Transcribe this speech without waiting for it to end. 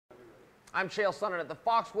I'm Chael Sonnen at the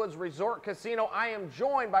Foxwoods Resort Casino. I am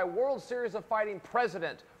joined by World Series of Fighting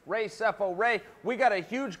President Ray Sefo. Ray, we got a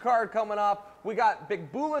huge card coming up. We got Big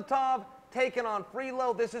Bulatov taking on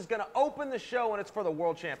Freelo. This is going to open the show, and it's for the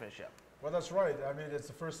World Championship. Well, that's right. I mean, it's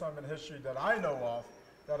the first time in history that I know of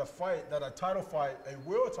that a title fight, a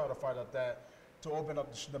world title fight at that, to open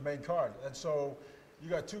up the main card. And so you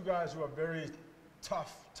got two guys who are very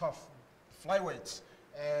tough flyweights,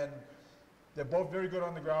 and they're both very good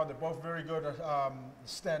on the ground. They're both very good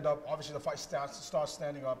stand up. Obviously, the fight starts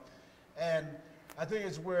standing up, and I think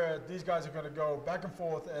it's where these guys are going to go back and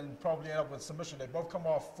forth and probably end up with submission. They both come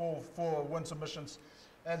off full win submissions,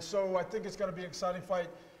 and so I think it's going to be an exciting fight.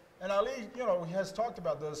 And Ali, you know, he has talked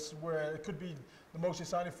about this, where it could be the most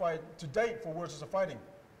exciting fight to date for World Series of Fighting.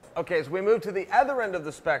 Okay, so we move to the other end of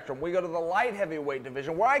the spectrum. We go to the light heavyweight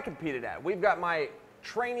division, where I competed at. We've got my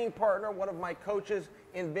training partner, one of my coaches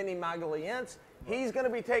in Vinny Magalhães. He's going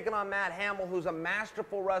to be taking on Matt Hamill, who's a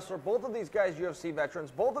masterful wrestler. Both of these guys UFC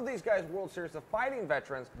veterans. Both of these guys World Series of Fighting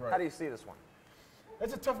veterans. Right. How do you see this one?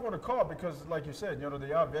 It's a tough one to call because, like you said, you know,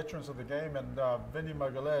 they are veterans of the game, and Vinny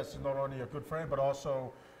Magalhães is not only a good friend, but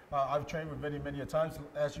also I've trained with Vinny many a times,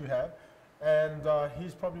 as you have, and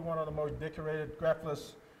he's probably one of the most decorated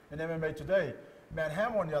grapplers in MMA today. Matt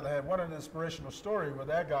Hamill, on the other hand, what an inspirational story with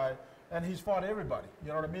that guy, and he's fought everybody, you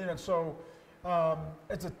know what I mean? And so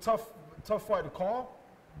it's a tough fight to call,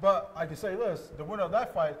 but I can say this, the winner of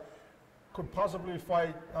that fight could possibly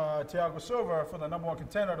fight Thiago Silva for the #1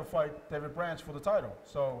 contender to fight David Branch for the title.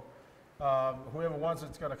 So whoever wants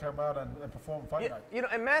it's going to come out and perform fight night. You know,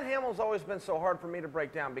 and Matt Hamill's always been so hard for me to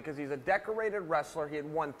break down because he's a decorated wrestler. He had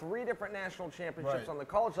won 3 different national championships on the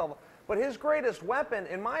college level. But his greatest weapon,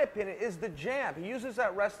 in my opinion, is the jab. He uses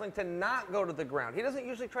that wrestling to not go to the ground. He doesn't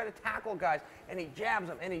usually try to tackle guys, and he jabs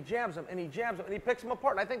them, and he jabs them, and he jabs them, and he picks them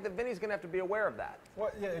apart. And I think that Vinny's going to have to be aware of that.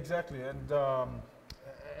 Well, yeah, exactly. And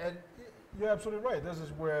you're absolutely right. This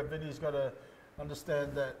is where Vinny's got to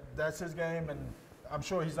understand that that's his game, and I'm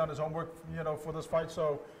sure he's done his homework, you know, for this fight.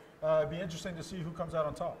 So it'd be interesting to see who comes out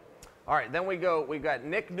on top. All right, then we've got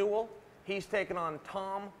Nick Newell. He's taking on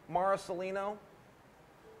Tom Marcelino.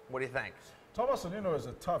 What do you think? Tom Marcelino is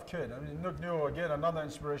a tough kid. I mean, Nick Newell, again, another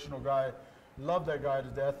inspirational guy. Love that guy to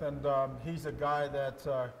death, and he's a guy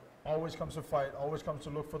that always comes to fight, always comes to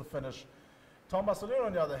look for the finish. Tom Marcelino,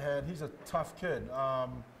 on the other hand, he's a tough kid.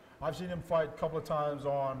 I've seen him fight a couple of times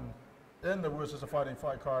in the World Series of Fighting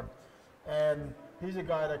fight card, and he's a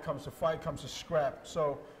guy that comes to fight, comes to scrap.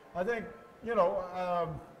 So I think, you know,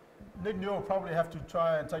 Nick Newell will probably have to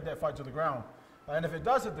try and take that fight to the ground. And if it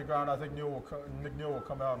does hit the ground, I think Nick Newell will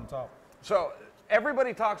come out on top. So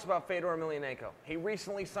everybody talks about Fedor Emelianenko. He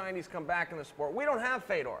recently signed. He's come back in the sport. We don't have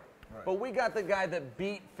Fedor, but we got the guy that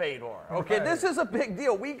beat Fedor. Okay, this is a big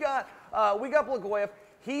deal. We got Blagoyev.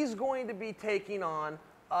 He's going to be taking on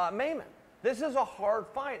Maimon. This is a hard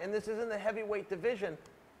fight, and this is in the heavyweight division.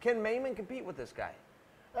 Can Maimon compete with this guy?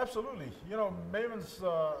 Absolutely. You know, Maimon's,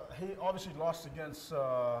 he obviously lost against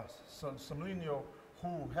Samlino,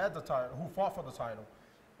 who had the title, who fought for the title.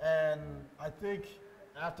 And I think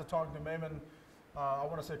after talking to Maimon, I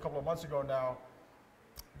want to say a couple of months ago now,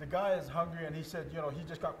 the guy is hungry, and he said, you know, he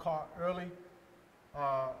just got caught early.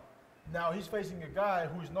 Now he's facing a guy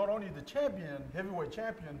who's not only the champion, heavyweight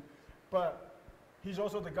champion, but he's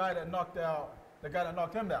also the guy that knocked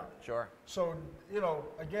him down. Sure. So, you know,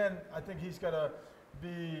 again, I think he's got to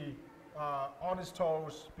be on his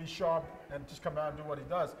toes, be sharp, and just come out and do what he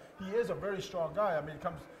does. He is a very strong guy. I mean,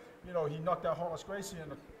 he knocked out Hollis Gracie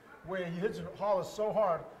in where he hits Hollis so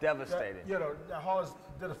hard. Devastating. That, you know, that Hollis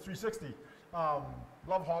did a 360.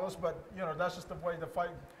 Love Hollis, but, you know, that's just the way the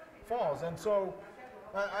fight falls. And so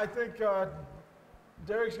I think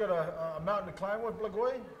Derek's got a mountain to climb with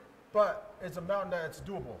Blagoy, but it's a mountain that's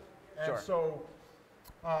doable. And so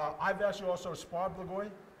I've actually also sparred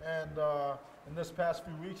Blagoy, and in this past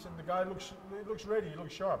few weeks, and the guy looks ready. He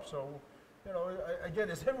looks sharp. So, you know, again,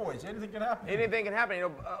 it's heavyweights. Anything can happen. Anything can happen. You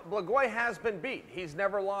know, Blagoy has been beat. He's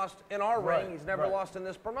never lost in our ring. He's never lost in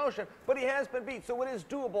this promotion, but he has been beat. So it is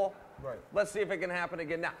doable. Right. Let's see if it can happen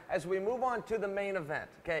again. Now, as we move on to the main event,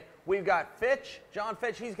 okay, we've got Fitch, John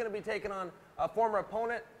Fitch. He's going to be taking on a former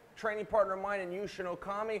opponent, training partner of mine in Yushin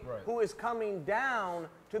Okami, who is coming down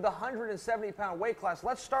to the 170-pound weight class.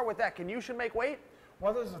 Let's start with that. Can Yushin make weight?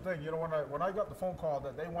 Well, this is the thing. You know, when I got the phone call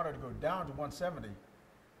that they wanted to go down to 170,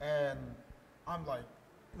 and I'm like,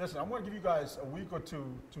 listen, I'm going to give you guys a week or two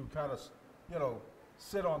to kind of, you know,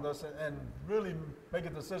 sit on this and really make a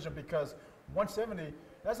decision, because 170,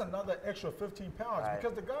 that's another extra 15 pounds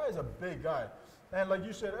because the guy is a big guy. And like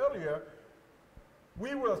you said earlier,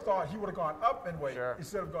 we would have thought he would have gone up in weight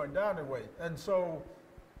instead of going down in weight. And so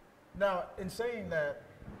Now, in saying that,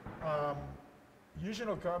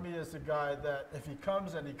 Yushin Okami is the guy that if he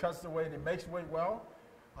comes and he cuts the weight and he makes weight well,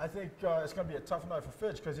 I think it's going to be a tough night for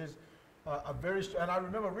Fitch because he's a very. And I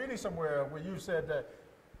remember reading somewhere where you said that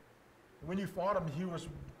when you fought him, he was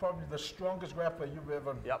probably the strongest grappler you've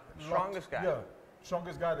ever. Yep, strongest guy. Yeah,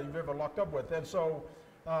 strongest guy that you've ever locked up with. And so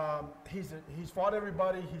he's fought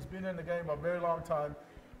everybody. He's been in the game a very long time,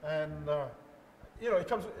 and you know, he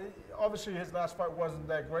comes. Obviously, his last fight wasn't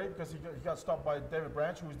that great because he got stopped by David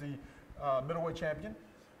Branch, who's the middleweight champion.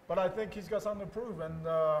 But I think he's got something to prove, and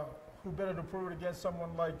who better to prove it against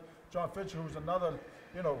someone like John Fitch, who's another,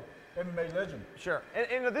 you know, MMA legend. Sure,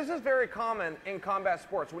 and this is very common in combat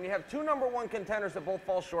sports. When you have two #1 contenders that both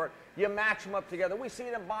fall short, you match them up together. We see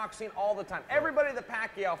it in boxing all the time. Right. Everybody that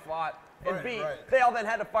Pacquiao fought and beat, they all then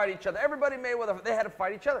had to fight each other. Everybody Mayweather, they had to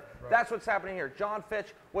fight each other. Right. That's what's happening here. John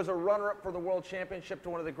Fitch was a runner-up for the World Championship to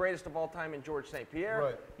one of the greatest of all time in George St. Pierre.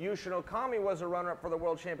 Right. Yushin Okami was a runner-up for the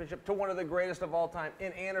World Championship to one of the greatest of all time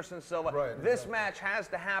in Anderson Silva. Right, this match has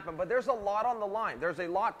to happen, but there's a lot on the line. There's a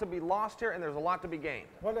lot to be lost here, and there's a lot to be gained.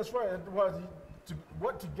 Well, that's right. Well,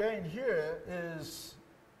 what to gain here is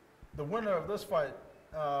the winner of this fight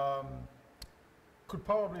could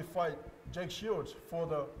probably fight Jake Shields for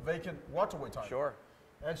the vacant welterweight title. Sure.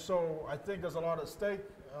 And so I think there's a lot at stake,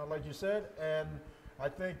 like you said, and I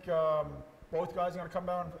think both guys are going to come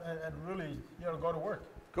down and really, you know, go to work.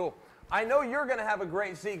 Cool. I know you're going to have a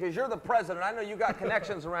great seat because you're the president. I know you got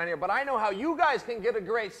connections around here, but I know how you guys can get a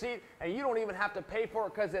great seat, and you don't even have to pay for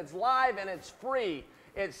it because it's live and it's free.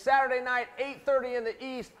 It's Saturday night, 8:30 in the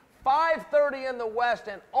East, 5:30 in the West,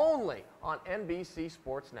 and only on NBC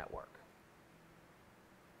Sports Network.